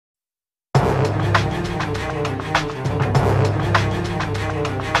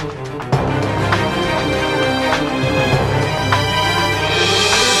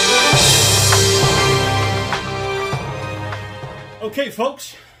Okay,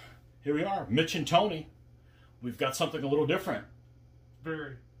 folks, here we are, Mitch and Tony. We've got something a little different.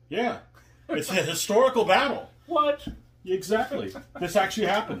 Very. Yeah, it's a historical battle. What? Exactly. This actually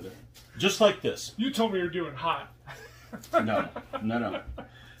happened, just like this. You told me you were doing hot. No.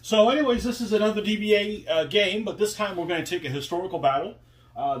 So anyways, this is another DBA game, but this time we're going to take a historical battle.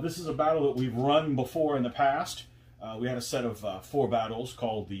 This is a battle that we've run before in the past. We had a set of 4 battles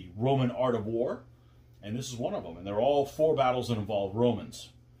called the Roman Art of War, and this is one of them. And they're all 4 battles that involve Romans.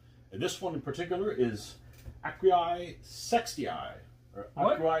 And this one in particular is Aquae Sextiae, or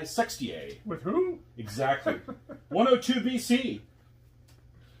Aquae Sextiae. With who? Exactly. 102 BC.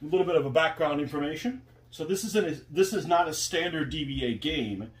 A little bit of a background information. So this is not a standard DBA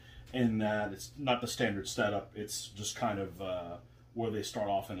game in that it's not the standard setup. It's just kind of where they start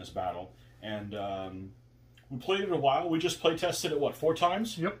off in this battle. And we played it a while. We just play tested it, what, 4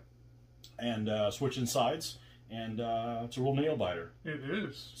 times? Yep. And switching sides. And it's a real nail biter. It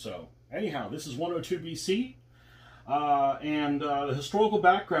is. So anyhow, this is 102 BC. The historical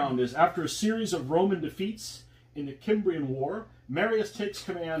background is after a series of Roman defeats in the Cimbrian War, Marius takes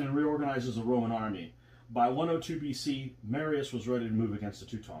command and reorganizes the Roman army. By 102 BC, Marius was ready to move against the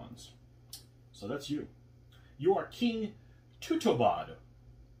Teutones. So that's you. You are King Teutobod.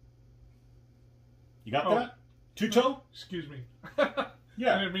 You got that? Teuto? Excuse me.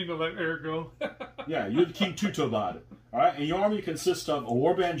 Yeah. I didn't mean to let air go. Yeah, you're the King Teutobod. All right, and your army consists of a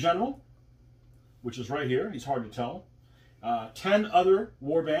warband general, which is right here. He's hard to tell. 10 other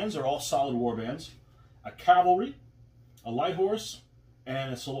warbands are all solid warbands. A cavalry, a light horse,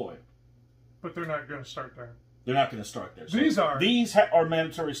 and a soloi. But they're not going to start there. They're not going to start there. So these are. These are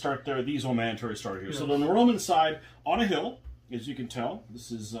mandatory start there. These are mandatory start here. Yes. So on the Roman side, on a hill, as you can tell,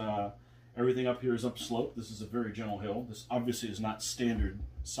 this is everything up here is upslope. This is a very gentle hill. This obviously is not standard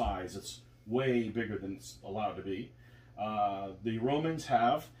size. It's way bigger than it's allowed to be. The Romans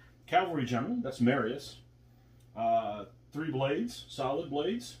have cavalry general. That's Marius. 3 blades, solid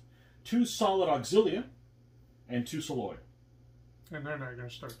blades. 2 solid auxilia, and 2 soloi. And they're not going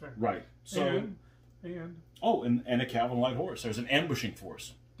to start there. Right. So, and a cavalry light horse. There's an ambushing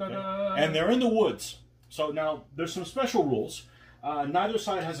force. Okay? And they're in the woods. So now there's some special rules. Neither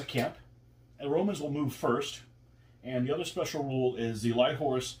side has a camp. The Romans will move first. And the other special rule is the light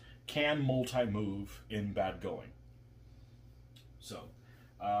horse can multi-move in bad going. So.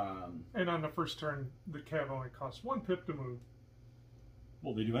 And on the first turn, the cavalry costs 1 pip to move.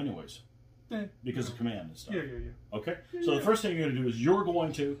 Well, they do anyways. Because of command and stuff. Yeah. Okay? So the first thing you're going to do is you're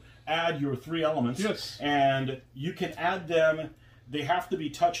going to add your 3 elements. Yes. And you can add them. They have to be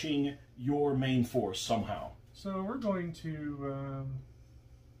touching your main force somehow. So we're going to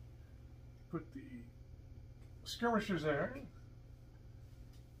put the skirmishers there,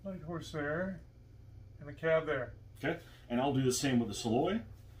 light horse there, and the cav there. Okay? And I'll do the same with the soloi.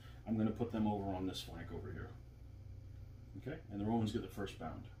 I'm going to put them over on this flank over here. Okay? And the Romans get the first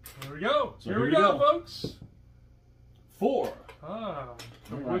bound. There we go. So here we go, folks. 4.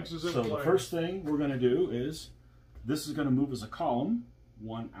 The woods is in so play. The first thing we're going to do is this is going to move as a column,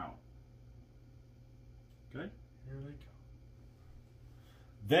 1 out. Okay? Here they go.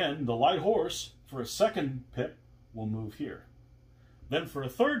 Then the light horse for a second pip will move here. Then for a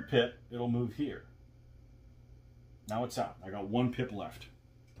third pip, it'll move here. Now it's out. I got 1 pip left.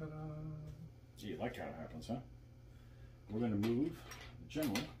 Ta-da. Gee, you like how it happens, huh? We're going to move the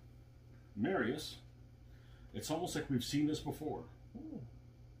general, Marius. It's almost like we've seen this before. Ooh.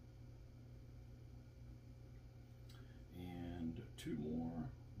 And 2 more.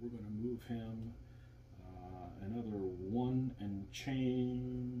 We're going to move him another 1 and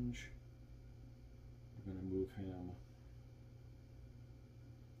change. We're going to move him.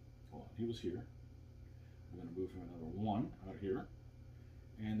 Hold on, he was here. We're going to move him another 1 out here.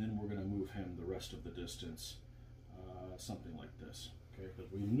 And then we're going to move him the rest of the distance. Something like this, okay?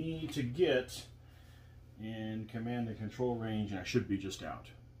 Because we need to get in command and control range, and I should be just out.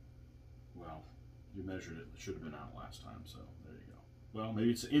 Well, you measured it. It should have been out last time, so there you go. Well,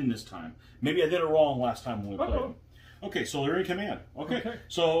 maybe it's in this time. Maybe I did it wrong last time when we played. Okay, so they're in command. Okay.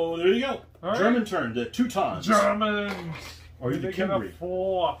 So there you go. All German right. Turn, the Teutons. Germans! Or you're the Cimbri. It's a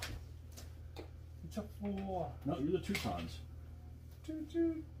 4. It's a 4. No, you're the Teutons. Toot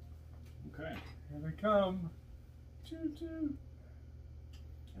toot. Okay. Here they come. Toot toot.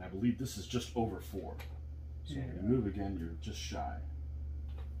 And I believe this is just over 4. So when you move again, you're just shy.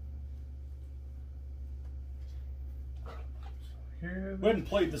 We hadn't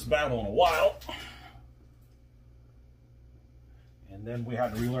played this battle in a while. And then we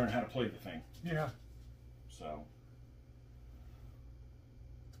had to relearn how to play the thing. Yeah. So.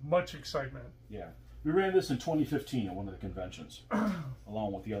 Much excitement. Yeah. We ran this in 2015 at one of the conventions,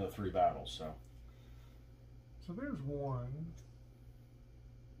 along with the other 3 battles. So there's one.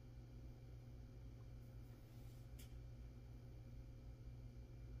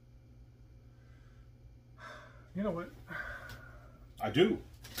 You know what? I do.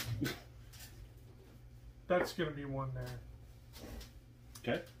 That's going to be one there.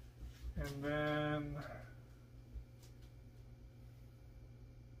 Okay. And then...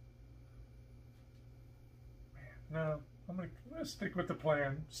 No, I'm gonna stick with the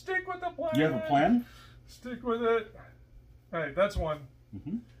plan. Stick with the plan. You have a plan? Stick with it. All right, that's one.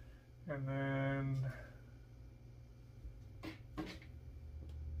 Mm-hmm. And then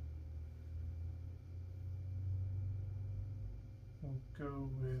we'll go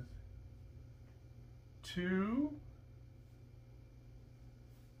with 2.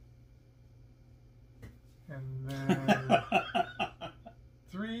 And then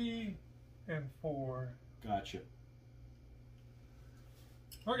 3 and 4. Gotcha.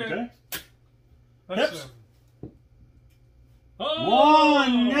 Okay. That's Hips. Oh!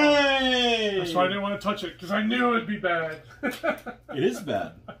 1! Yay! That's why I didn't want to touch it, because I knew it would be bad. It is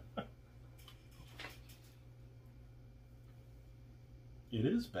bad. It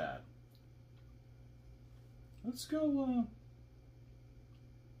is bad. Let's go,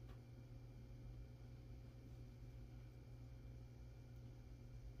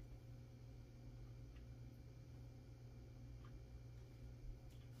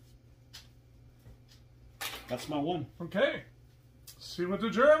 That's my one. Okay. See what the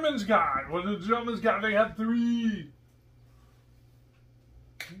Germans got. What did the Germans got? They had 3.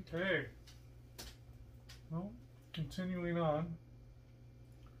 Okay. Well, continuing on.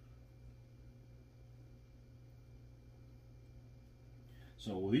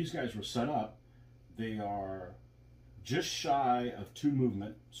 So while these guys were set up, they are just shy of 2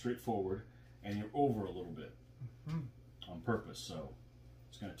 movement, straight forward, and you're over a little bit on purpose. So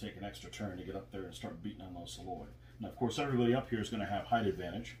it's going to take an extra turn to get up there and start beating on those Soloi. Now, of course, everybody up here is going to have height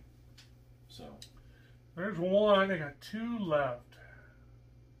advantage. So there's 1. They got 2 left.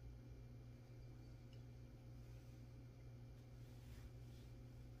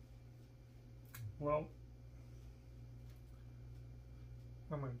 Well,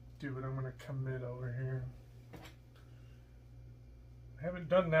 I'm going to do it. I'm going to commit over here. I haven't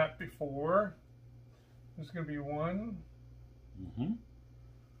done that before. There's going to be 1. Mm-hmm.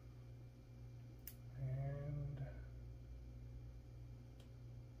 And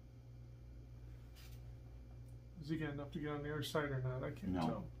is he getting enough to get on the other side or not? I can't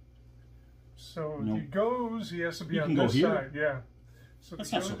tell. So if he goes, he has to be on this side. Yeah. So if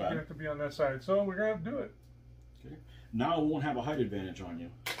he goes, he's going to have to be on that side. So we're going to have to do it. Okay. Now I won't have a height advantage on you.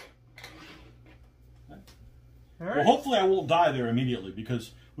 All right. Well, hopefully I won't die there immediately,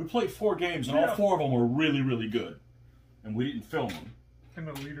 because we played 4 games and all 4 of them were really, really good. And we didn't film them. And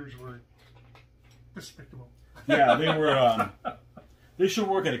the leaders were despicable. Yeah, they were, they should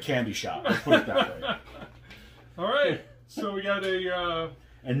work at a candy shop, let's put it that way. All right, so we got a...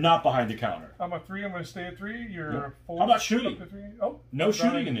 and not behind the counter. I'm a 3, I'm going to stay at 3. You're a 4. How about shooting? Oh, no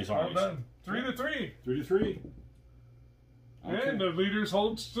shooting in these armies. Well done. 3 to 3. 3 to 3. Okay. And the leaders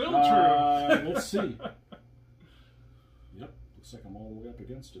hold still true. Let's see. Yep, looks like I'm all the way up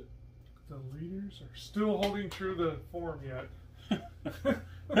against it. The leaders are still holding true to form yet.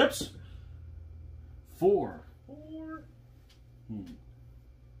 Hips. 4. 4.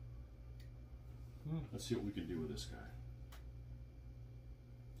 Let's see what we can do with this guy.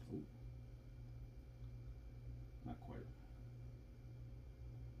 Ooh. Not quite.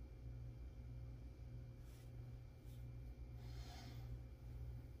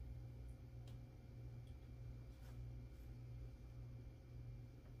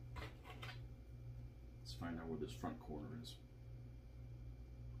 Let's find out where this front corner is.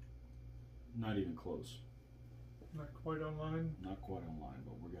 Not even close. Not quite online. Not quite online,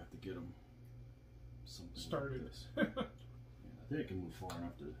 but we're going to have to get them something started. Like this. Yeah, I think I can move far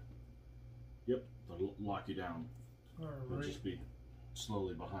enough to. Yep, they'll lock you down. All They'll right. just be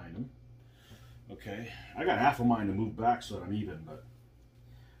slowly behind them. Okay, I got half a mind to move back so that I'm even, but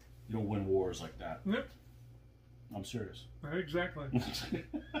you don't win wars like that. Yep. I'm serious. Exactly.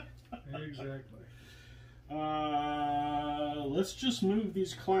 Exactly. Let's just move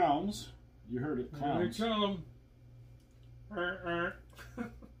these clowns. You heard it, clowns. Here they come.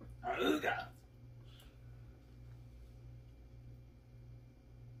 Auga.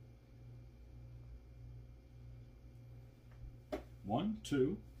 One,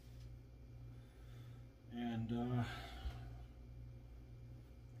 2, and one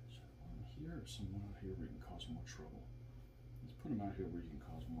here or someone out here we can cause more trouble. Let's Put him out here where you can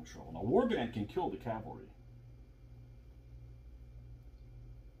cause more trouble. Now, Warband can kill the cavalry.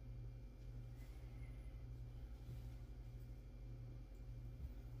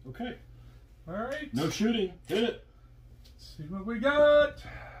 Okay. All right. No shooting. Hit it. Let's see what we got.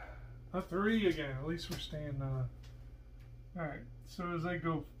 A 3 again. At least we're staying. All right. So as they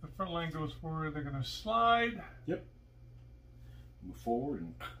go, the front line goes forward. They're going to slide. Yep. Move forward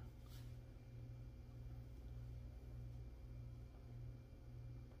and.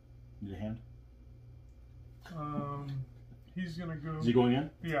 Need a hand? He's going to go. Is he going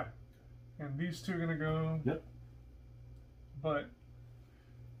in? Yeah. And these two are going to go. Yep. But,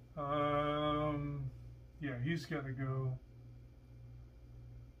 yeah, he's got to go.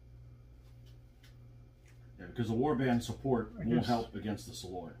 Yeah, because the warband support won't help against the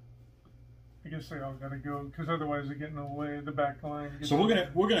Saloy. I guess they all got to go because otherwise they're getting away the back line. So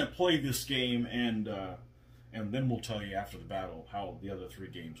we're gonna play this game and then we'll tell you after the battle how the other 3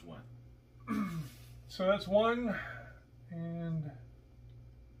 games went. So that's 1, and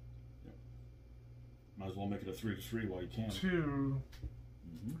yep. Might as well make it a 3-3 while you can. 2,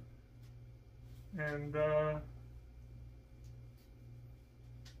 and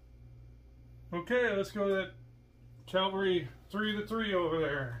okay, let's go that cavalry 3-3 over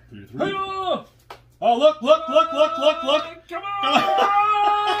there. 3-3. Hey-oh! Oh, look! Come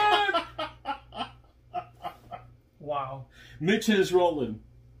on! Wow. Mitch is rolling.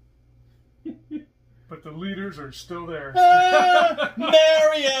 But the leaders are still there.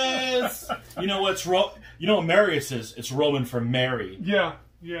 Marius! You know what's You know what Marius is? It's Roman for Mary. Yeah.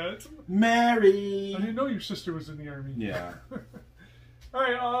 It's Mary. I didn't know your sister was in the army. Yeah. All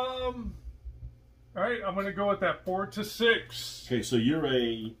right, I'm going to go with that 4-6. Okay, so you're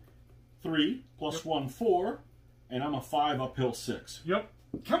a 3 plus 1, 4, and I'm a 5 uphill 6. Yep.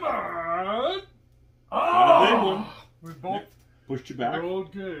 Come on! Got a big one. We both pushed you back.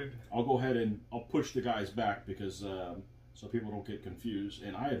 rolled good. I'll go ahead and I'll push the guys back because so people don't get confused,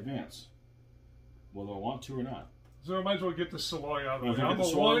 and I advance, whether I want to or not. So I might as well get the Saloy out of the way. I'm a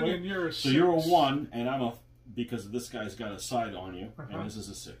 1 and you're a 6. So you're a 1, and I'm a because this guy's got a side on you, and this is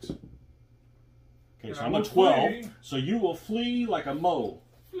a 6. Okay, so I'm a 12, flee. So you will flee like a mole.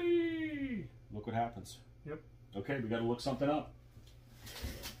 Flee! Look what happens. Yep. Okay, we got to look something up.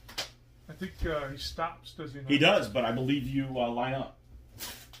 I think he stops, does he not? He does, but I believe you line up.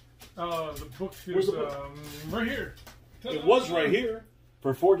 The book is Where's the book? Right here. It was right here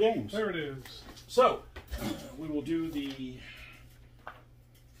for 4 games. There it is. So, we will do the...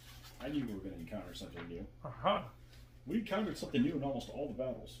 I knew we were going to encounter something new. We encountered something new in almost all the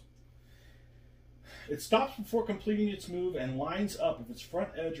battles. It stops before completing its move and lines up if its front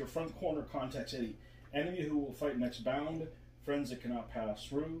edge or front corner contacts any enemy who will fight next bound, friends that cannot pass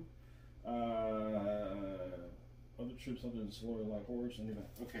through, other troops other than Saloy like horse and event.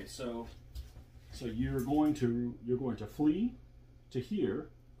 Okay, so you're going to flee to here,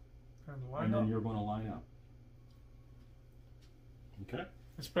 and then you're going to line up. Okay.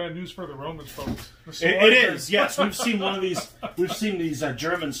 It's bad news for the Romans, folks. It is, yes. We've seen one of these. We've seen these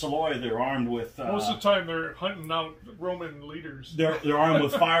German Saloy. They're armed with. Most of the time, they're hunting out Roman leaders. They're armed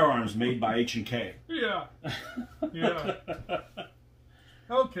with firearms made by H&K. Yeah. Yeah.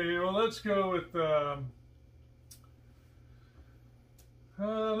 Okay. Well, let's go with.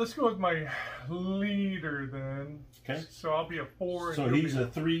 Let's go with my leader then. Okay. So I'll be a 4. So he's a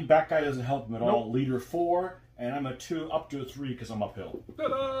 3. Back guy doesn't help him at all. Leader 4. And I'm a 2 up to a 3 because I'm uphill.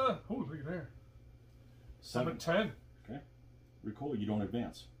 Ta-da! Oh, look at there. 7. I'm a 10. Okay. Recall, you don't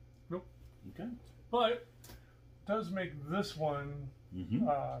advance. Nope. Okay. But it does make this one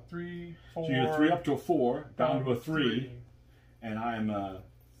 3, 4. So you're 3 up to a 4, down to a 3. And I'm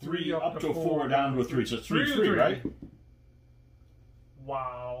 3 up to a 4, down to a 3. So it's 3, right?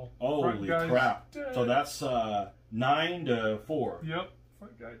 Wow. Holy crap. Dead. So that's 9 to 4. Yep.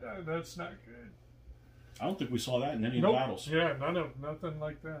 Front guy died. That's not good. I don't think we saw that in any of the battles. Yeah, nothing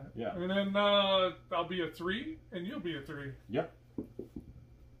like that. Yeah. And then I'll be a 3, and you'll be a 3. Yep.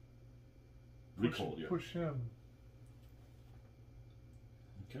 Recall you. Push him.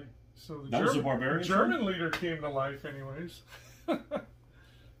 Okay. So that was a barbarian. German leader came to life, anyways.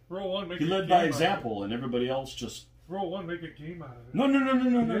 Roll 1, make he led by example, and everybody else just. Roll 1, make a game out of it. No.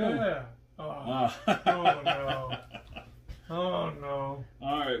 Yeah. Oh no. Oh no!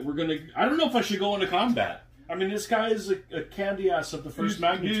 All right, we're gonna. I don't know if I should go into combat. I mean, this guy is a candy ass of the first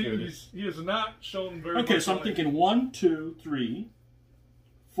magnitude. He has not shown very. Okay, so I'm thinking 1, 2, 3,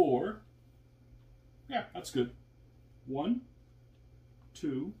 4. Yeah, that's good. 1,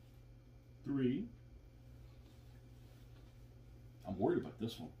 2, 3. I'm worried about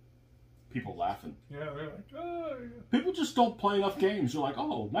this one. people laughing. Yeah, they're like, oh, yeah. People just don't play enough games. They're like,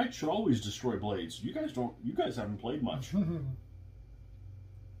 oh, knights should always destroy blades. You guys don't. You guys haven't played much. Okay.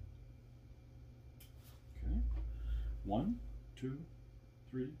 1, 2,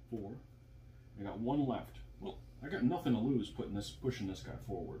 3, 4. I got 1 left. Well, I got nothing to lose pushing this guy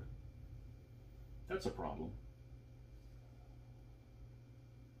forward. That's a problem.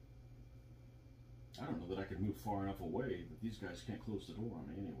 I don't know that I could move far enough away, but these guys can't close the door on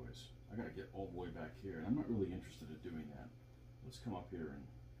me anyways. I gotta get all the way back here, and I'm not really interested in doing that. Let's come up here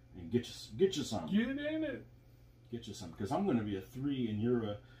and get you some. Get in it. Get you some, because I'm going to be a 3 and you're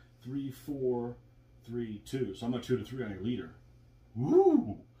a 3, 4, 3, 2. So I'm a 2 to 3 on your leader.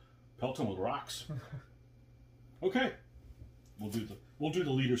 Woo! Pelt him with rocks. Okay, we'll do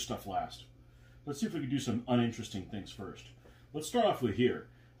the leader stuff last. Let's see if we can do some uninteresting things first. Let's start off with here.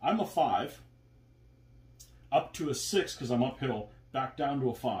 I'm a 5, up to a 6 because I'm uphill, back down to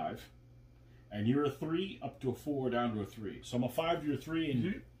a 5, and you're a 3, up to a 4, down to a 3. So I'm a 5, you're a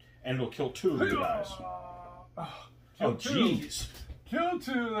 3, and it'll kill 2 of you guys. Oh, jeez. Kill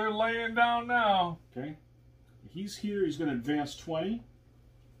 2, they're laying down now. Okay. He's here, he's going to advance 20.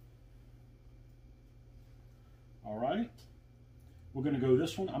 All right. We're going to go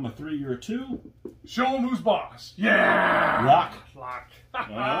this one. I'm a 3, you're a 2. Show him who's boss. Yeah! Lock. Lock.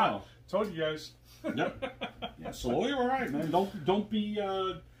 Wow. Told you guys. Yep. Yeah, Saloy, all right, man. Don't be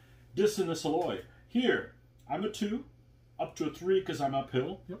dissing the Saloy. Here, I'm a 2, up to a 3 because I'm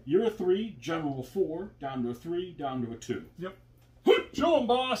uphill. Yep. You're a 3, general 4, down to a 3, down to a 2. Yep. Show him,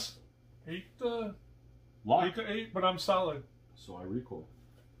 boss. 8 to 8, but I'm solid. So I recoil.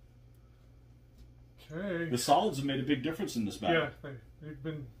 Okay. The solids have made a big difference in this battle. Yeah, they've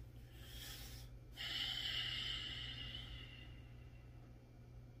been.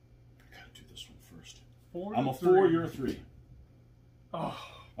 I gotta do this one first. 4 I'm to a 3. 4, you're a 3.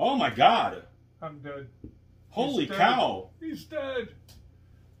 Oh my God! I'm dead. Holy cow! He's dead.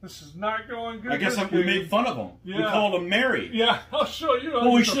 This is not going good. I guess we made fun of him. Yeah. We called him Mary. Yeah, I'll show you.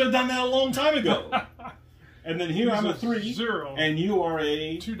 Well, we should have done that a long time ago. And then here I'm a 3, 0, and you are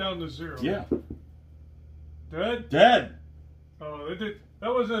a 2 down to 0. Yeah. Dead. Dead. Oh, it did.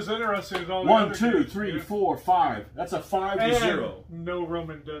 That wasn't as interesting as all the 1, other 2, games. 3, 4, 5. That's a 5 to 0. No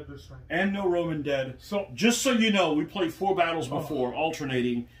Roman dead this time. And no Roman dead. So just so you know, we played 4 battles before,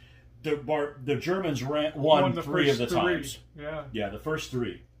 alternating. The Germans won 3 of the times. Yeah. Yeah, the first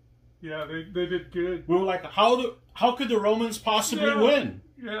 3. Yeah, they did good. We were like, how could the Romans possibly win?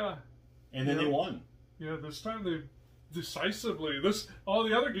 Yeah. And then they won. Yeah, this time they decisively. All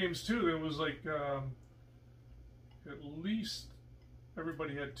the other games too. There was like at least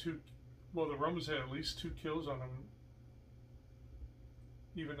everybody had 2. Well, the Romans had at least 2 kills on them,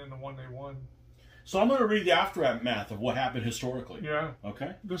 even in the one they won. So I'm going to read the aftermath of what happened historically. Yeah.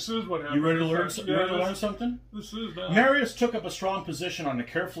 Okay. This is what happened. You ready to learn? You ready to learn something? This is that. Marius took up a strong position on a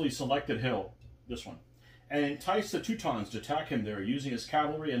carefully selected hill, this one, and enticed the Teutones to attack him there using his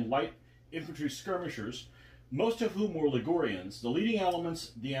cavalry and light infantry skirmishers, most of whom were Ligurians. The leading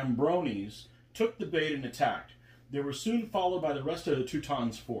elements, the Ambrones, took the bait and attacked. They were soon followed by the rest of the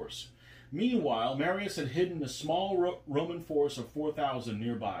Teutones' force. Meanwhile, Marius had hidden a small Roman force of 4,000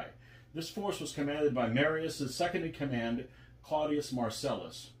 nearby. This force was commanded by Marius' second-in-command, Claudius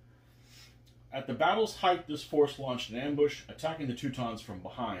Marcellus. At the battle's height, this force launched an ambush, attacking the Teutones from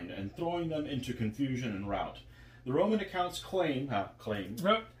behind and throwing them into confusion and rout. The Roman accounts claim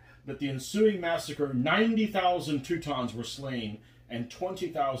that the ensuing massacre, 90,000 Teutones were slain and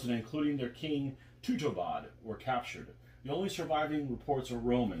 20,000, including their king Teutobod, were captured. The only surviving reports are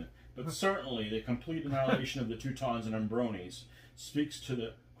Roman, but certainly the complete annihilation of the Teutones and Ambrones speaks to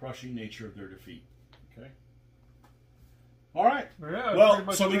the crushing nature of their defeat. Okay. All right. Yeah,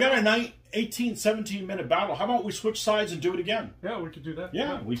 well, so we got a 18, 17-minute battle. How about we switch sides and do it again? Yeah, we could do that.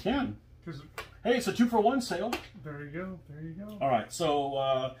 Yeah, we can. Hey, it's a 2-for-1 sale. There you go. There you go. All right. So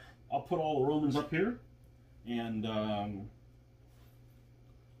I'll put all the Romans up here, and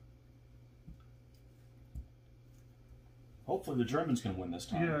hopefully the Germans can win this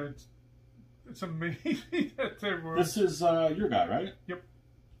time. Yeah, it's amazing that they were. This is your guy, right? Yep.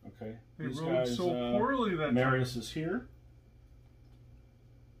 Okay. They rolled so poorly that Marius is here.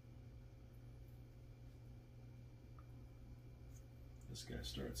 This guy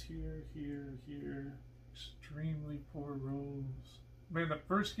starts here, here, here. Extremely poor rolls. Man, the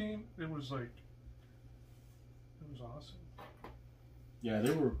first game, it was awesome. Yeah,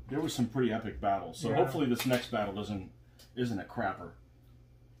 there were some pretty epic battles. So hopefully this next battle isn't a crapper.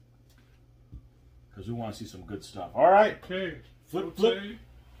 Because we want to see some good stuff. All right. Okay. Flip.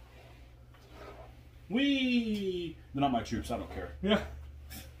 Whee! They're not my troops. I don't care. Yeah.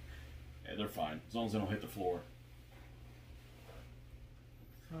 Yeah, they're fine, as long as they don't hit the floor.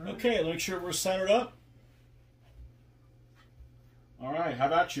 Right. Okay, make sure we're centered up. All right, how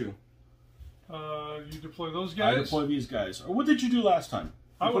about you? You deploy those guys? I deploy these guys. Or what did you do last time? You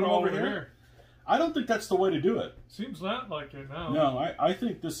I put went them over here. I don't think that's the way to do it. Seems not like it now. No, I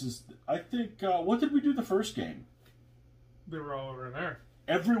think this is... I think... what did we do the first game? They were all over in there.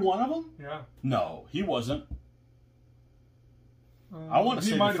 Every one of them? Yeah. No, he wasn't. I want to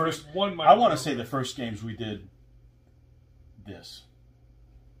say the first... One I want to say the first games we did this.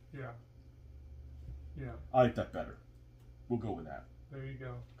 Yeah. Yeah. I like that better. We'll go with that. There you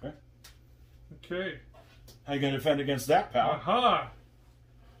go. Okay. Okay. How you going to defend against that, pal? Aha!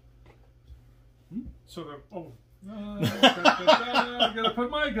 So the... Oh. I gotta put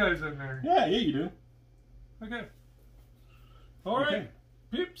my guys in there. Yeah, you do. Okay. All right. Okay.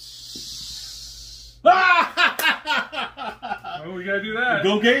 Peeps. Oh, we gotta do that.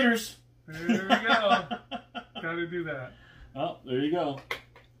 Go Gators. There we go. Gotta do that. Oh, there you go.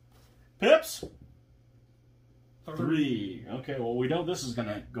 Pips? 3. Okay, well, we know this is going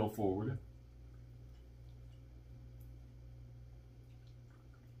to go forward.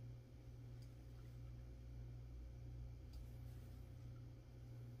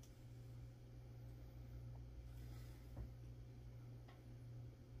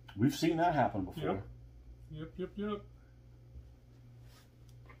 We've seen that happen before. Yep.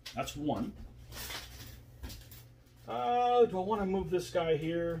 That's 1. Do I want to move this guy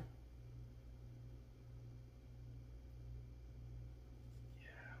here? Yeah.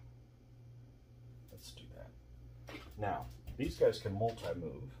 Let's do that. Now, these guys can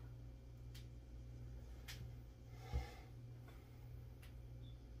multi-move.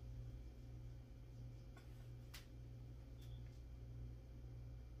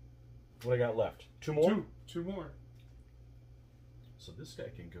 What I got left? 2 more? Two more. So this guy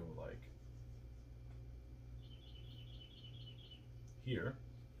can go like here,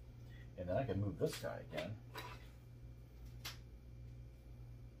 and then I can move this guy again.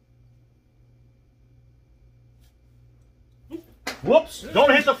 Whoops!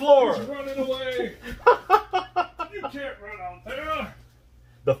 Don't hit the floor! He's running away! You can't run out there!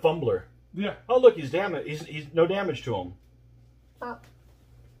 The fumbler. Yeah. Oh look, he's damaged. He's no damage to him.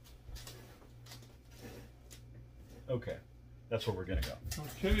 Okay, that's where we're gonna go.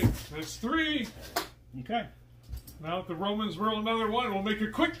 Okay, that's 3. Okay. Now if the Romans roll another 1, we'll make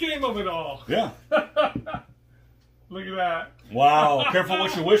a quick game of it all. Yeah. Look at that. Wow, careful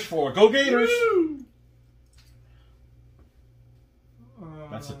what you wish for. Go Gators! Woo!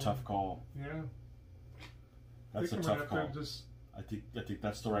 That's a tough call. Yeah. That's a tough call. I think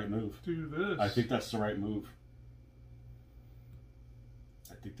that's the right move. Do this. I think that's the right move.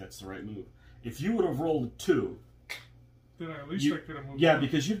 I think that's the right move. If you would have rolled a 2, then at least I could have moved. Yeah, on.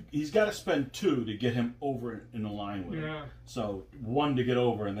 because he's got to spend 2 to get him over in the line with him. So 1 to get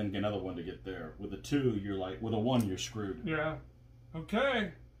over, and then another 1 to get there. With a 2, you're like, with a 1, you're screwed. Yeah.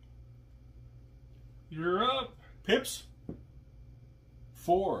 Okay. You're up. Pips.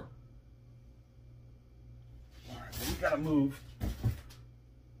 4. All right, well, we gotta move.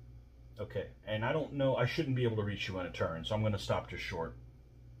 Okay, and I don't know. I shouldn't be able to reach you in a turn, so I'm going to stop just short.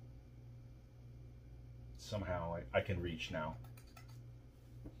 Somehow I can reach now,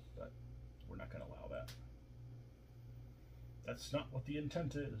 but we're not going to allow that. That's not what the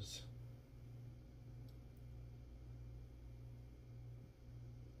intent is.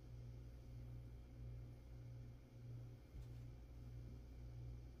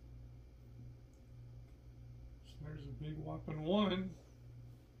 So there's a big whopping 1.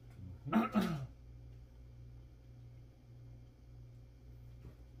 Mm-hmm.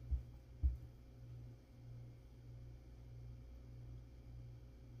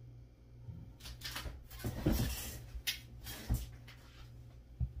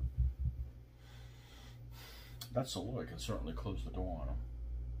 That Saloy can certainly close the door on him.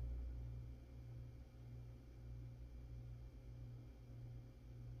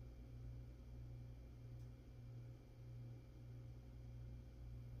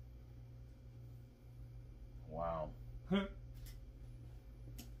 Wow.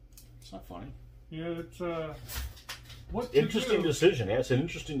 It's not funny. Yeah, it's what interesting decision. Yeah, it's an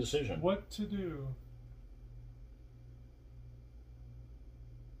interesting decision. What to do?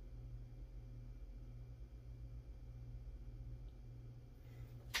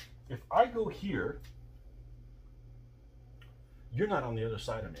 If I go here, you're not on the other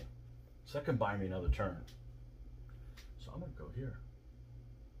side of me. So that can buy me another turn. So I'm going to go here.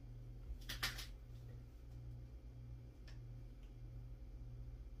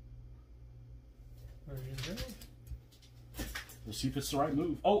 There you go. Let's see if it's the right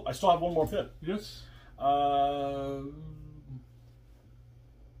move. Oh, I still have one more pip. Yes. Okay.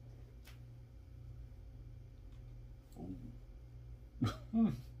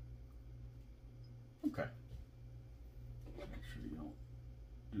 Make sure you don't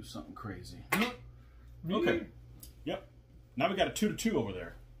do something crazy. Okay. Yep. Now we got a 2-2 over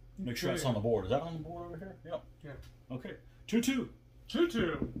there. Make sure that's on the board. Is that on the board over here? Yep. Yeah. Okay. 2-2.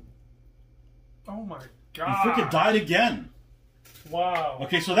 2-2. Oh my god. You freaking died again. Wow.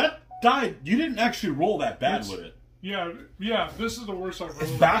 Okay, so that died. You didn't actually roll that bad with it. Yeah. This is the worst I've rolled.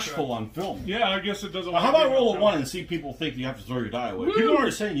 It's bashful on film. Yeah, I guess it doesn't. How about roll a 1 and see people think you have to throw your die away? Woo! People are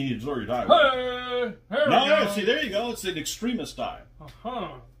already saying you need to throw your die away. No, see, there you go. It's an extremist die.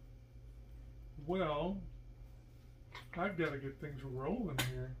 Well, I've got to get things rolling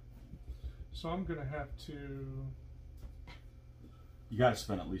here. So I'm going to have to... You got to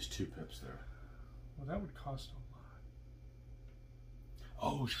spend at least 2 pips there. Well, that would cost a lot.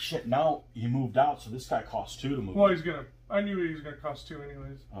 Oh, shit. Now he moved out, so this guy costs 2 to move. Well, he's going to... I knew he was going to cost 2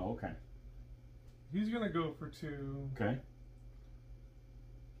 anyways. Oh, okay. He's going to go for 2. Okay.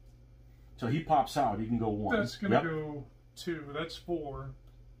 So he pops out. He can go 1. That's going to go 2. That's 4.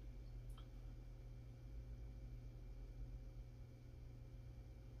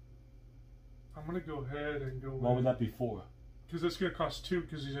 I'm going to go ahead and go... Why would that be 4? Because that's going to cost 2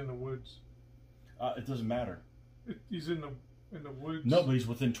 because he's in the woods. It doesn't matter. He's in the woods. No, but he's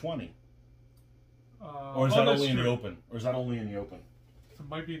within 20. Or is that only in the open? Or is that only in the open? It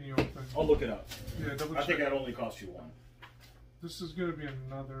might be in the open. I'll look it up. Yeah, double check. I think that only costs you 1. This is going to be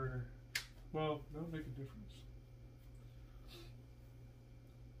another... Well, that'll make a difference.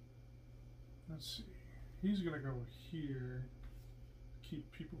 Let's see. He's going to go here.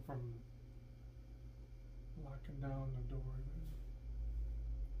 Keep people from locking down the door.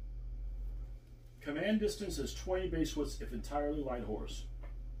 Command distance is 20 base widths if entirely light horse.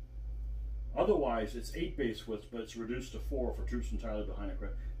 Otherwise, it's 8 base widths, but it's reduced to 4 for troops entirely behind a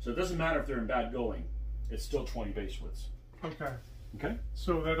craft. So it doesn't matter if they're in bad going. It's still 20 base widths. Okay. Okay?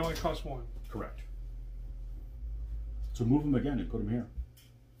 So that only costs 1. Correct. So move them again and put them here.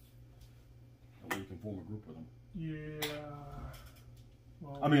 That way you can form a group with them. Yeah.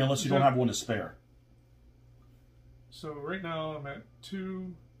 Well, I mean, unless you don't have one to spare. So right now I'm at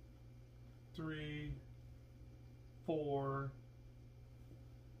 2, 3, 4,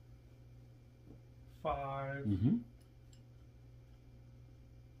 5. Mm-hmm.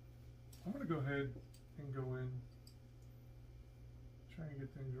 I'm going to go ahead and go in. Try and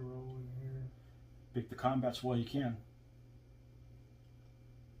get things rolling here. Pick the combats while you can.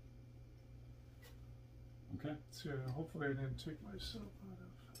 Okay. So hopefully I didn't take myself out of...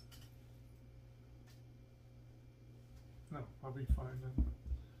 No, I'll be fine then.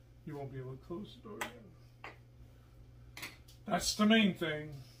 You won't be able to close the door again. That's the main thing.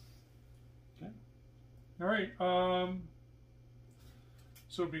 Okay. Alright,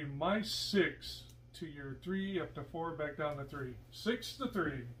 so it'll be my 6 to your 3 up to 4 back down to 3. 6 to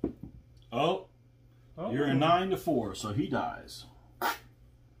 3. Oh. You're a 9 to 4, so he dies.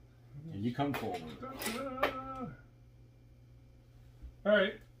 And you come forward.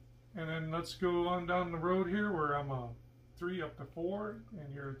 Alright, and then let's go on down the road here where I'm a 3 up to 4,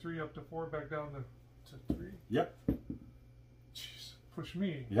 and you're 3 up to 4 back down to 3. Yep. Jeez, push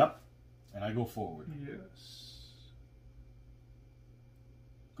me. Yep. And I go forward. Yes.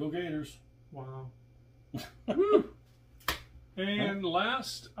 Go Gators. Wow. Woo. And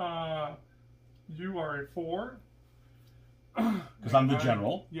last, you are a 4. Because I'm the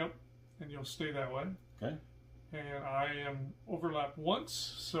general. Yep. And you'll stay that way. Okay. And I am overlapped once,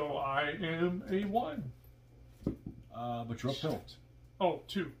 so I am a 1. But you're uphill. Oh,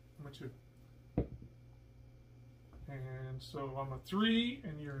 2. I'm a 2. And so I'm a 3,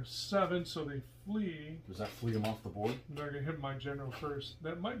 and you're a 7, so they flee. Does that flee them off the board? They're going to hit my general first.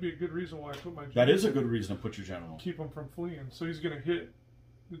 That might be a good reason why I put my general. That is a good reason to put your general. Keep him from fleeing. So he's going to hit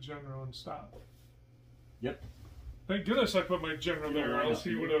the general and stop. Yep. Thank goodness I put my general there, or else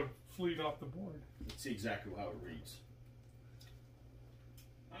he would have fleed off the board. Let's see exactly how it reads.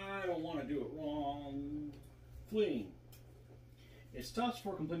 I don't want to do it wrong. Fleeing. It stops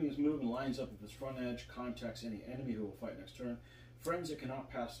before completing its move and lines up with its front edge, contacts any enemy who will fight next turn. Friends that cannot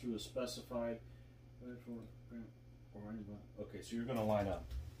pass through is specified. Okay, so you're going to line up.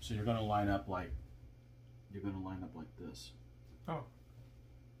 So you're going to line up like this. Oh.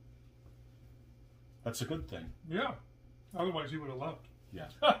 That's a good thing. Yeah. Otherwise, he would have left. Yeah.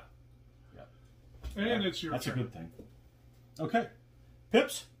 Yeah. And it's your That's turn. a good thing. Okay.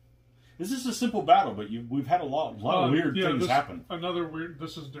 Pips? This is a simple battle, but we've had a lot of weird things happen. Another weird...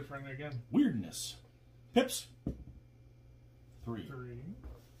 This is different again. Weirdness. Pips? 3. 3.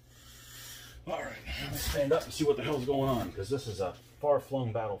 All right, let's stand up and see what the hell's going on, because this is a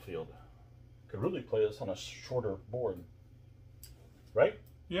far-flung battlefield. Could really play this on a shorter board, right?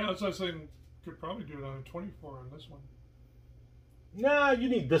 Yeah, that's what I was saying. Could probably do it on a 24 on this one. Nah, you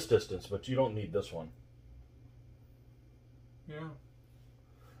need this distance, but you don't need this one. Yeah.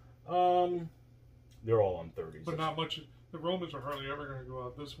 They're all on 30s. But not much. The Romans are hardly ever going to go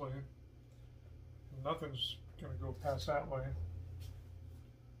out this way. Nothing's going to go past that way.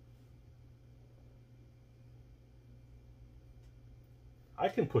 I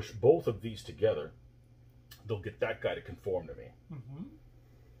can push both of these together. They'll get that guy to conform to me. Mm-hmm.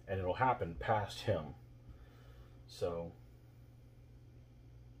 And it'll happen past him. So...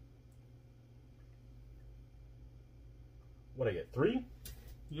 what do I get, 3?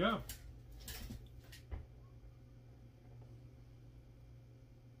 Yeah.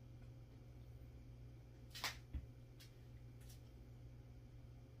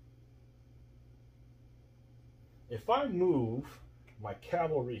 If I move my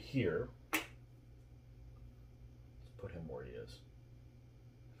cavalry here, let's put him where he is.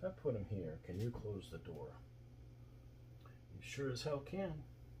 If I put him here, can you close the door? You sure as hell can.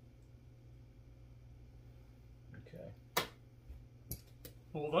 Okay.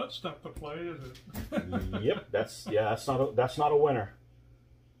 Well, that's not the play, is it? Yep, that's not a winner.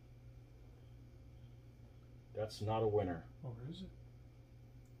 That's not a winner. Or is it?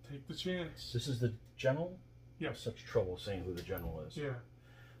 Take the chance. This is the general? Yeah. I have such trouble saying who the general is. Yeah.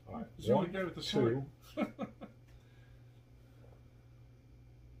 All right. He's the only guy with the sword. 2.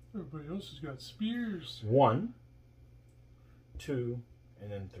 Everybody else has got spears. 1, 2,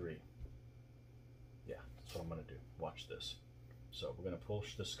 and then 3. Yeah, that's what I'm going to do. Watch this. So we're going to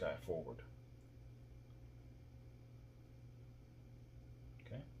push this guy forward.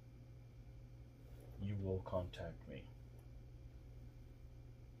 Okay. You will contact me.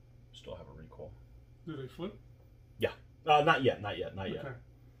 Still have a recall. Do they flip? Yeah. Not yet. Not yet. Okay.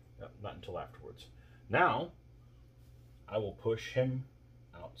 Not until afterwards. Now, I will push him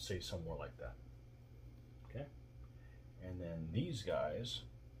out, say somewhere like that. Okay. And then these guys,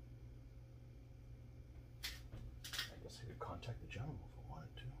 I guess I could contact the general if I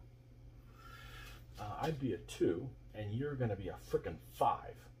wanted to. I'd be a 2, and you're going to be a frickin' 5.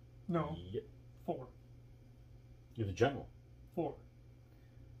 No. Yep. 4. You're the general. 4.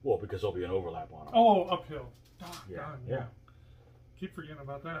 Well, because there'll be an overlap on him. Oh, uphill. Oh, yeah. God, Yeah. Keep forgetting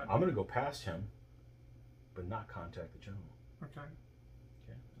about that. I'm going to go past him, but not contact the general. Okay.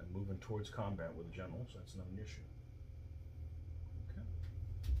 Okay. I'm moving towards combat with the general, so that's not an issue. Okay.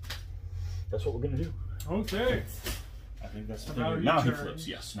 That's what we're going to do. Okay. I think that's the So thing. Now he flips.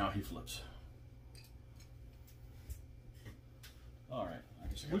 Yes, now he flips. All right. I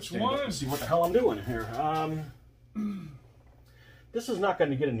guess I gotta Which stand up one? and see what the hell I'm doing here. This is not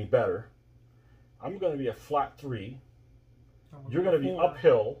going to get any better. I'm going to be a flat 3. You're going to be 4.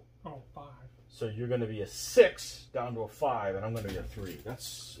 uphill. Oh, 5. So you're going to be a 6 down to a 5, and I'm going to be a 3.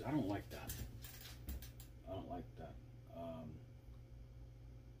 I don't like that. I don't like that.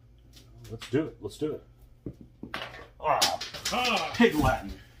 Let's do it. Let's do it. Pig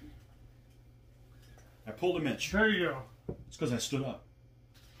Latin. I pulled a Mitch. There you go. It's because I stood up.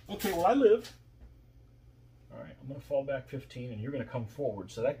 Okay, well, I live. All right, I'm going to fall back 15, and you're going to come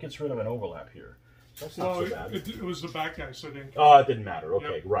forward. So that gets rid of an overlap here. So that's not so bad. It was the back guy, so it didn't. Oh, it didn't matter.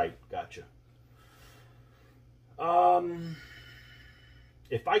 Okay, Yep. Right. Gotcha.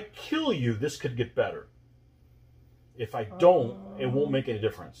 If I kill you, this could get better. If I don't, it won't make any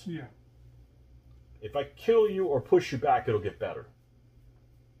difference. Yeah. If I kill you or push you back, it'll get better.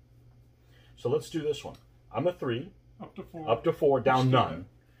 So let's do this one. I'm a 3. Up to 4. Up to 4, down none.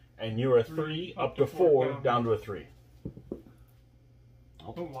 And you're a 3, up to 4, down to a 3.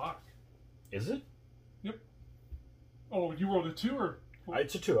 Oh, lock. Is it? Yep. Oh, you rolled a 2 or 4?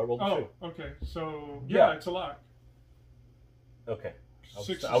 It's a 2. I rolled a 2. Oh, okay. So, yeah, it's a lock. Okay.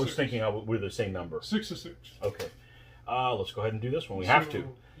 I I was thinking we're the same number. 6 to 6. Okay. Let's go ahead and do this one. We have to.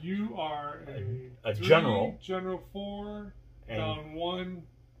 You are A 3, general. General 4, And down 1,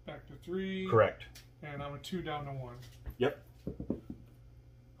 back to 3. Correct. And I'm a 2 down to 1. Yep.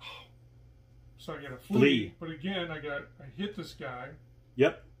 So I get a flee. But again, I hit this guy.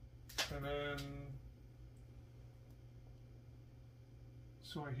 Yep. And then...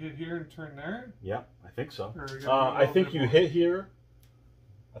 So I hit here and turn there? Yeah, I think so. I think you hit here.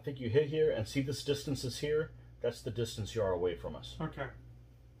 I think you hit here, and see this distance is here? That's the distance you are away from us. Okay.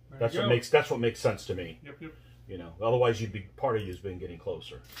 That's what makes sense to me. Yep, yep. You know, otherwise part of you's been getting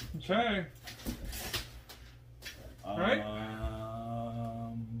closer. Okay. Right?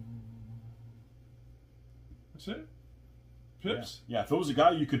 That's it? pips. Yeah, if it was a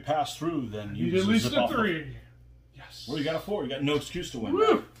guy you could pass through, then you Need at least zip a off 3. Yes. Well, you got a 4. You got no excuse to win.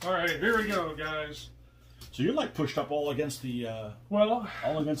 Woo! All right, here we go, guys. So you're like pushed up all against the well,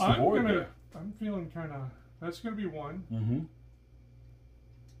 all against the board. I'm feeling kind of. That's gonna be 1. Mm-hmm.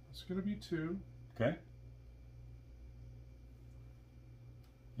 That's gonna be 2. Okay.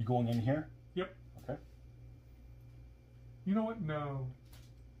 You going in here? Yep. Okay. You know what? No.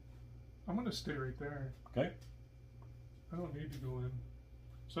 I'm gonna stay right there. Okay. I don't need to go in.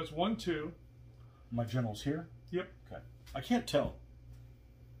 So that's 1, 2. My general's here? Yep. Okay. I can't tell.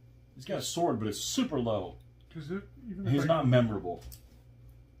 He's got a sword, but it's super low. He's not memorable.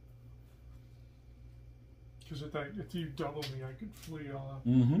 Because if you double me, I could flee off.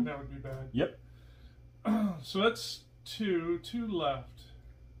 Mm-hmm. That would be bad. Yep. So that's 2. 2 left.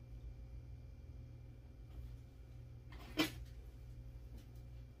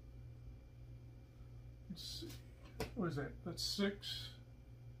 Let's see. What is that? That's 6.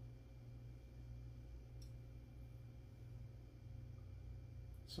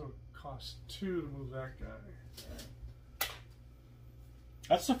 So it costs 2 to move that guy.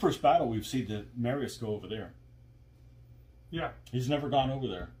 That's the first battle we've seen that Marius go over there. Yeah. He's never gone over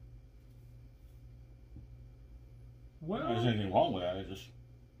there. Well, There's anything wrong with that. I just.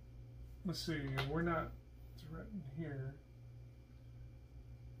 Let's see. We're not threatened here.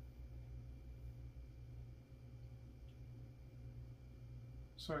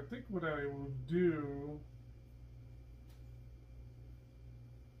 So I think what I will do.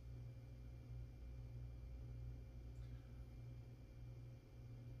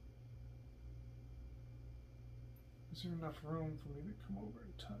 Is there enough room for me to come over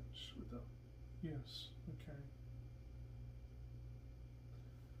and touch without? Yes. Okay.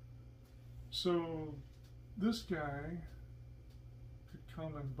 So this guy could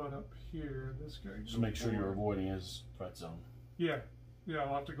come and butt up here. This guy. Just make sure you're avoiding his threat zone. Yeah. Yeah.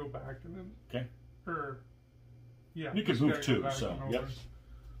 I'll have to go back and then. Okay. Yeah. You can move too. So yep.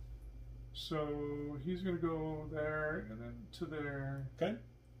 So he's gonna go there and then to there. Okay.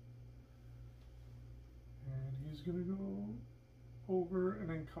 And he's going to go over and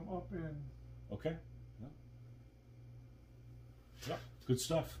then come up in. Okay. Yeah. Yeah. Good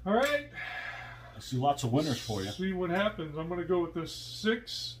stuff. All right. I see lots of winners for you. See what happens. I'm going to go with this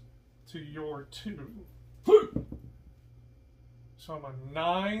 6 to your 2. So I'm a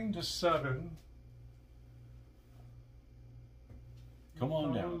 9 to 7. Come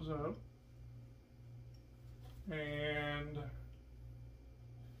on down. Goes up. And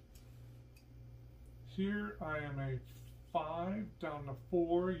here I am a 5 down to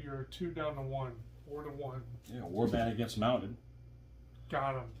 4. You're a 2 down to 1. 4 to 1. Yeah, warband against mounted.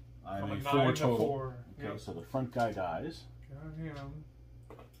 Got him. I'm a 9 4 to total. 4. Okay, Yep. so the front guy dies. Got him.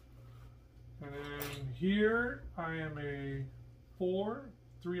 And then here I am a 4,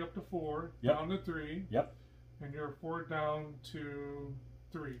 3 up to 4, Yep. down to 3. Yep. And you're 4 down to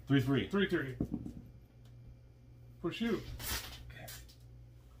 3. 3-3. 3-3. Push you.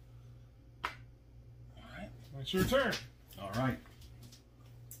 It's your turn. All right.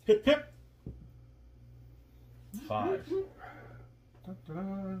 Hip hip. 5.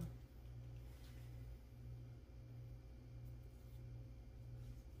 Da-da-da.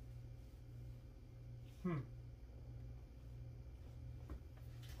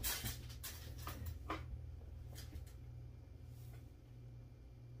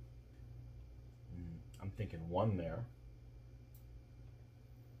 I'm thinking 1 there.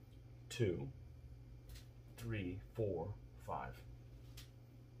 2. 3, 4, 5.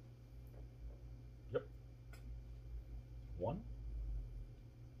 Yep. 1.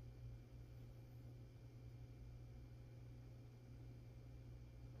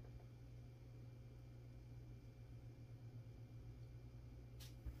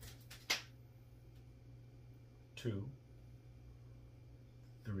 2,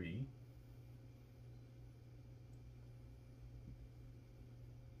 3.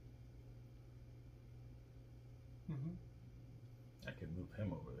 I could move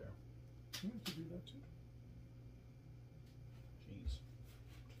him over there. You can do that too. Jeez.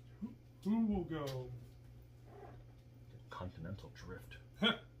 Who will go? Continental drift.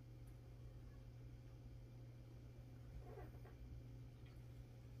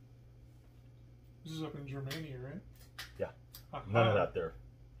 This is up in Germania, right? Yeah. Aha. None of that there.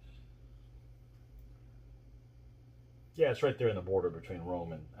 Yeah, it's right there in the border between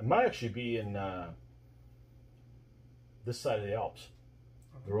Rome and... It might actually be in this side of the Alps.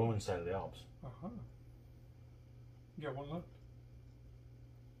 The Roman side of the Alps. Uh-huh. You got 1 left?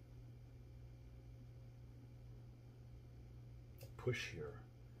 Push here.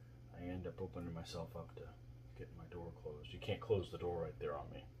 I end up opening myself up to getting my door closed. You can't close the door right there on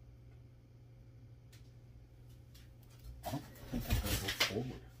me. I don't think I'm going to go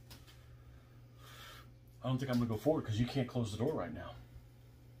forward. I don't think I'm going to go forward because you can't close the door right now.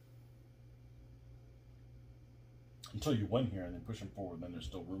 Until you win here and then push them forward, then there's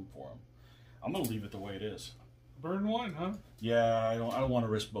still room for them. I'm going to leave it the way it is. Burn one, huh? Yeah, I don't want to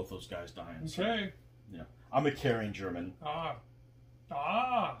risk both those guys dying. Okay. So, yeah. I'm a caring German. I'm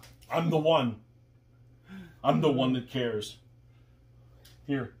the one. I'm the one that cares.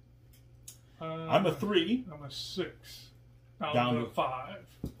 Here. I'm a 3. I'm a 6. Down to 5.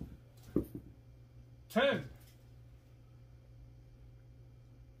 10.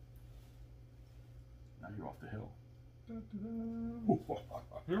 Now you're off the hill. Da, da, da.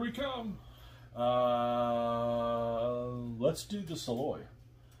 Here we come. Let's do the Saloy.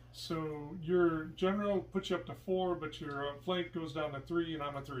 So your general puts you up to 4, but your flank goes down to 3, and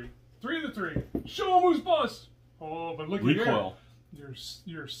I'm a 3. 3 to 3. Show him who's boss. Oh, but look at recoil. You're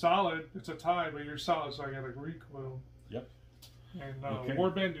solid. It's a tie, but you're solid, so I got a recoil. Yep. And okay.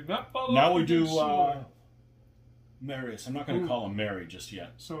 Warband do not follow. Now we do Marius. I'm not going to call him Mary just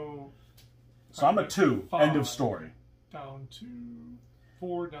yet. So I'm a 2. 5, End of story. Down to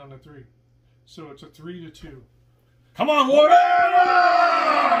 4, down to 3. So it's a 3 to 2. Come on,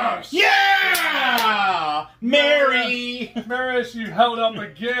 Warband! Yeah! Mary! Marius, you held up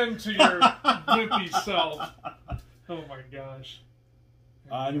again to your wimpy self. Oh my gosh.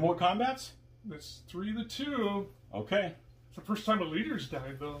 Any more combats? That's 3 to 2. Okay. It's the first time a leader's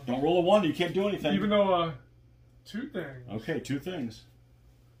died, though. Don't roll a 1, you can't do anything. Even though, 2 things. Okay, 2 things.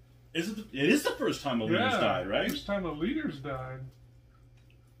 It is the first time a leader's died, right? First time a leader's died.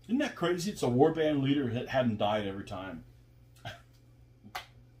 Isn't that crazy? It's a warband leader that hadn't died every time.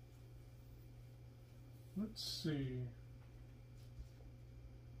 Let's see.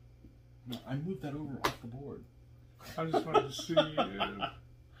 No, I moved that over off the board. I just wanted to see if...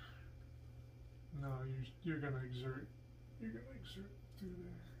 No, you're going to exert. You're going to exert through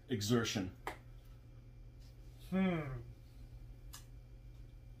there. Exertion.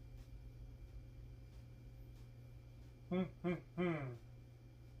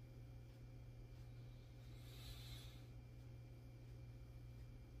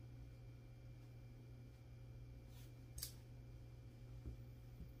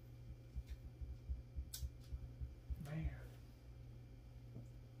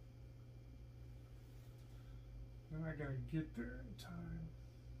 Then I gotta get there in time.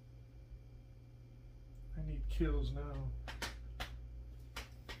 I need kills now.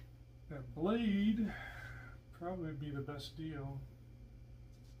 That blade probably be the best deal.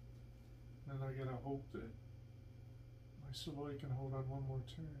 And I gotta hope that my Saloy can hold on one more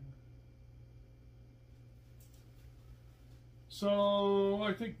turn. So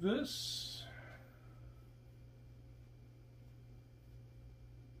I think this.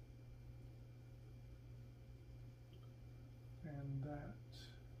 And that.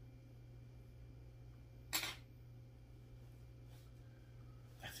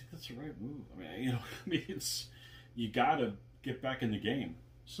 I think that's the right move. I mean, it's you gotta get back in the game.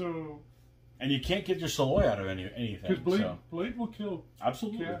 So. And you can't get your Saloy out of anything. Because blade will kill.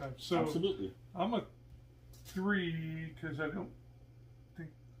 Absolutely. So absolutely. I'm a 3 because I don't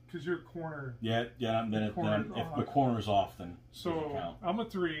think because you're corner. Yeah. Then if the corner's off, then so count. I'm a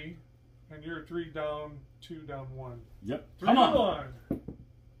 3, and you're a 3 down, 2 down 1. Yep. 3 Come on. 1.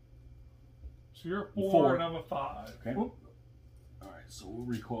 So you're a 4 and I'm a 5. Okay. Whoop. All right. So we'll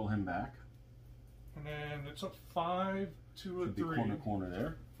recoil him back. And then it's a 5 to a 3. Corner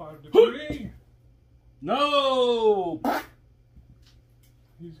there. 5 to 3. No.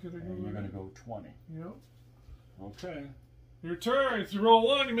 He's gonna go. And you're gonna go 20. Yep. Okay. Your turn. If you roll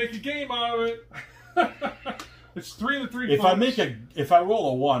 1, you make a game out of it. It's 3 to 3. If I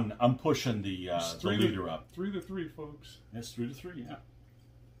roll a 1, I'm pushing the leader up. 3 to 3, folks. Yes, 3 to 3. Yeah.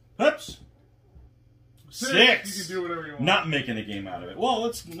 Oops. 6. You can do whatever you want. Not making a game out of it.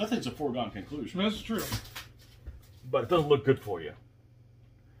 Well, nothing's a foregone conclusion. That's true. But it doesn't look good for you.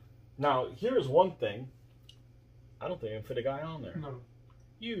 Now, here's one thing. I don't think I can fit a guy on there. No.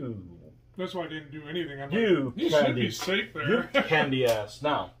 You. That's why I didn't do anything. I'm you like, he should be safe there. You candy ass.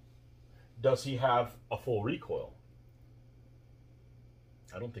 Now, does he have a full recoil?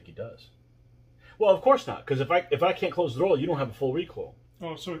 I don't think he does. Well, of course not. Because if I can't close the door, you don't have a full recoil.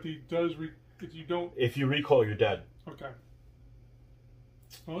 Oh, so if he does, if you don't... If you recoil, you're dead. Okay.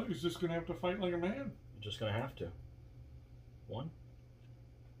 Well, he's just going to have to fight like a man. You're just going to have to. 1.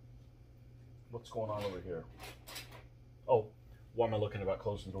 What's going on over here? Oh, why am I looking about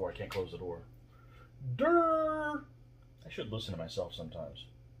closing the door? I can't close the door. Durr! I should listen to myself sometimes.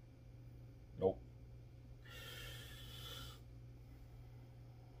 Nope.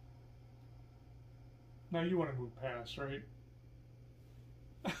 Now you want to move past, right?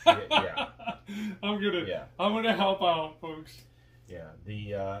 Yeah. I'm gonna help out, folks. Yeah.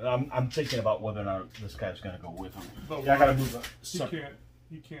 The I'm thinking about whether or not this guy's gonna go with him. But I gotta move up. He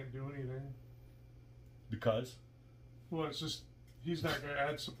can't do anything. Because? Well, it's just he's not gonna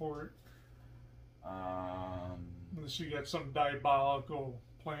add support. Unless you got some diabolical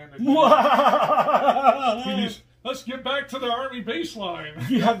plan to do. Let's get back to the army baseline.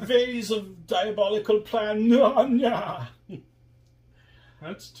 You have ways of diabolical plan. No.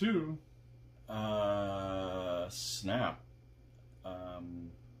 That's 2. Snap.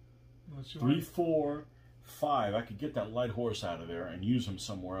 3, 4, 5. I could get that light horse out of there and use him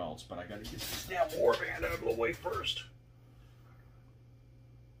somewhere else, but I gotta get this damn warband out of the way first.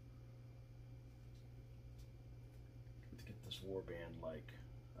 Let's get this warband like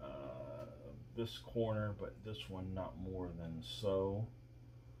this corner, but this one not more than so.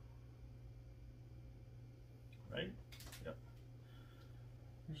 Right? Yep.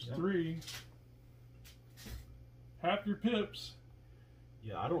 There's 3. Half your pips.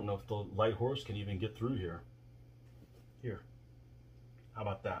 Yeah, I don't know if the light horse can even get through here. Here. How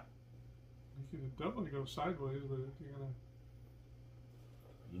about that? You can definitely go sideways, but if you're gonna...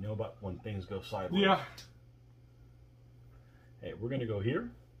 You know about when things go sideways. Yeah. Hey, we're gonna go here,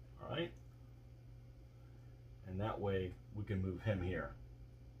 all right? And that way we can move him here.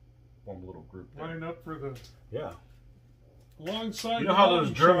 Form a little group there. Line up for the... Yeah. Alongside. You know how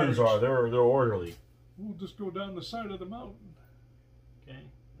those Germans are? They're orderly. We'll just go down the side of the mountain. Okay,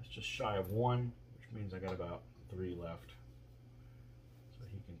 that's just shy of 1, which means I got about 3 left. So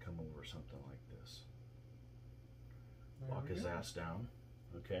he can come over something like this. Lock his ass down.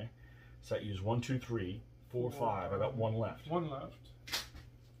 Okay. So that use 1, 2, 3, 4, 5. I got 1 left. 1 left.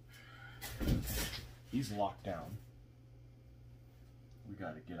 He's locked down. We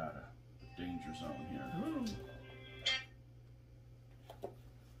got to get out of the danger zone here. Ooh.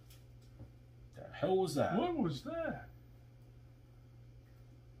 The hell was that? What was that?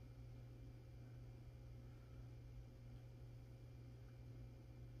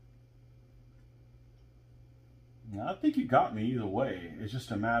 I think you got me either way. It's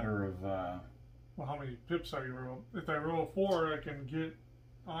just a matter of... Well, how many pips are you roll? If I roll 4, I can get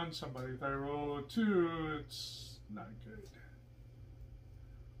on somebody. If I roll 2, it's not good.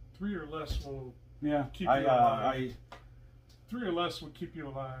 3 or less will keep you alive. 3 or less will keep you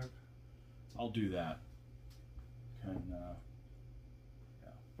alive. I'll do that. Yeah.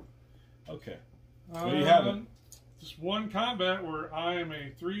 Okay. There you have it. Just 1 combat where I am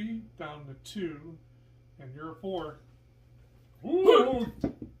a 3 down to 2, and you're a 4. Ooh.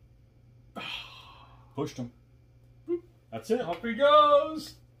 Pushed him. That's it. Up he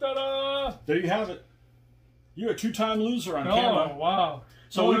goes. Ta-da! There you have it. You're a 2-time loser on camera. Oh, wow.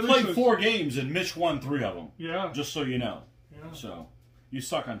 So we played 4 games and Mitch won 3 of them. Yeah. Just so you know. Yeah. So you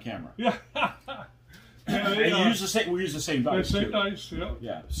suck on camera. Yeah. And we use the same dice. Same too. dice, yeah.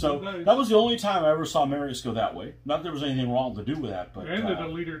 Yeah. So Nice. that was the only time I ever saw Marius go that way. Not that there was anything wrong to do with that, but And the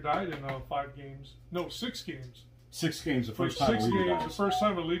leader died in 5 games. No, 6 games. 6 games the first time 6 a leader games. died. The first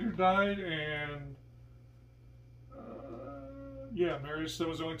time a leader died, and yeah, Marius. That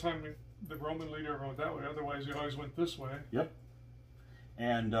was the only time the Roman leader went that way. Otherwise, he always went this way. Yep.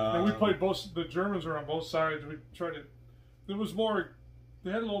 And we played both. The Germans were on both sides. We tried it. There was more.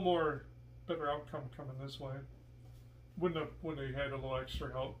 They had a little more better outcome coming this way. When they had a little extra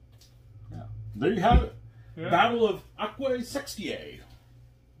help. Yeah. There you have it. Yeah. Battle of Aquae Sextiae.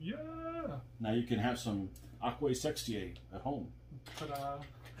 Yeah. Now you can have some Aquae Sextiae at home. Ta-da.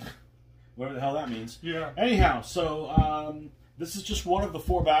 Whatever the hell that means. Yeah. Anyhow, so this is just one of the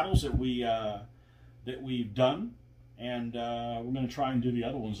 4 battles that we've done, and we're going to try and do the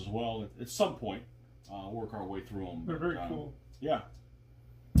other ones as well at some point. Work our way through them. They're very cool. Yeah.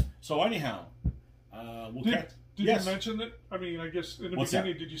 So anyhow, Did you mention that? I mean, I guess in the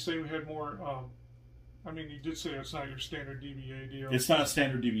beginning, did you say we had more? I mean, you did say it's not your standard DBA deal. It's not a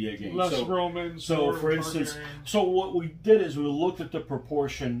standard DBA game. Less Romans. So, for instance, so what we did is we looked at the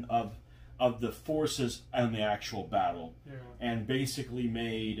proportion of the forces and the actual battle, and basically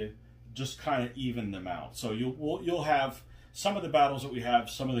made just kind of even them out. So you'll have some of the battles that we have.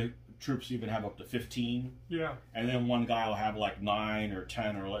 Some of the troops even have up to 15. Yeah. And then one guy will have like 9 or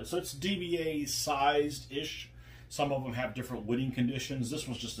 10 or less. So it's DBA sized ish. Some of them have different winning conditions. This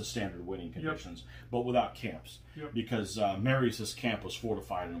was just the standard winning conditions, but without camps, because Marius's camp was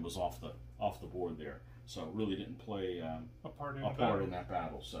fortified and was off the board there, so it really didn't play a part in that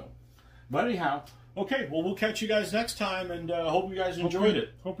battle. So, but anyhow, okay. Well, we'll catch you guys next time, and hope you guys enjoyed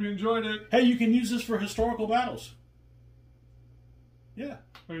it. Hope you enjoyed it. Hey, you can use this for historical battles. Yeah.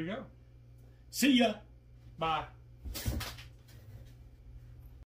 There you go. See ya. Bye.